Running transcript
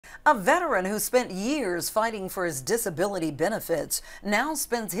A veteran who spent years fighting for his disability benefits now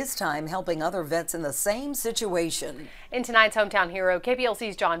spends his time helping other vets in the same situation. In tonight's Hometown Hero,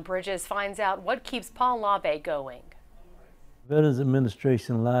 KPLC's John Bridges finds out what keeps Paul Labbe going. Veterans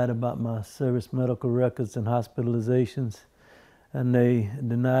Administration lied about my service medical records and hospitalizations, and they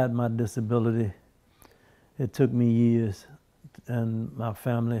denied my disability. It took me years, and my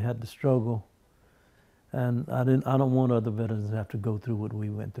family had to struggle. And I don't want other veterans to have to go through what we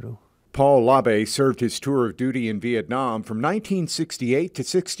went through. Paul Labbe served his tour of duty in Vietnam from 1968 to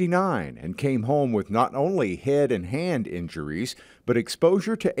 69 and came home with not only head and hand injuries, but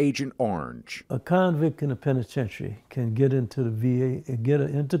exposure to Agent Orange. A convict in a penitentiary can get into the VA and get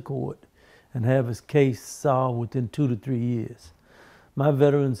into court and have his case solved within 2 to 3 years. My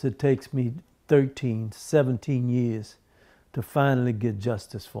veterans, it takes me 13, 17 years to finally get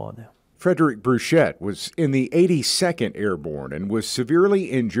justice for them. Frederick Bruchette was in the 82nd Airborne and was severely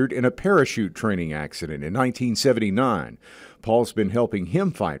injured in a parachute training accident in 1979. Paul's been helping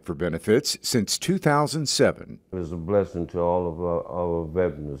him fight for benefits since 2007. It's a blessing to all of our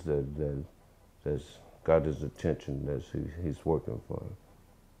veterans that's got his attention that he's working for,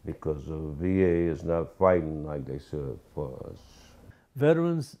 because the VA is not fighting like they should for us.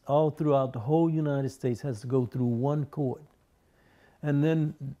 Veterans all throughout the whole United States has to go through one court. And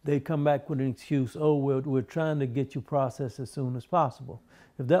then they come back with an excuse, oh, we're trying to get you processed as soon as possible.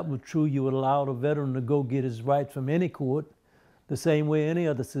 If that were true, you would allow the veteran to go get his rights from any court the same way any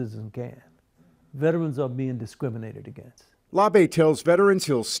other citizen can. Veterans are being discriminated against. Labbe tells veterans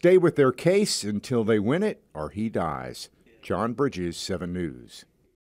he'll stay with their case until they win it or he dies. John Bridges, 7 News.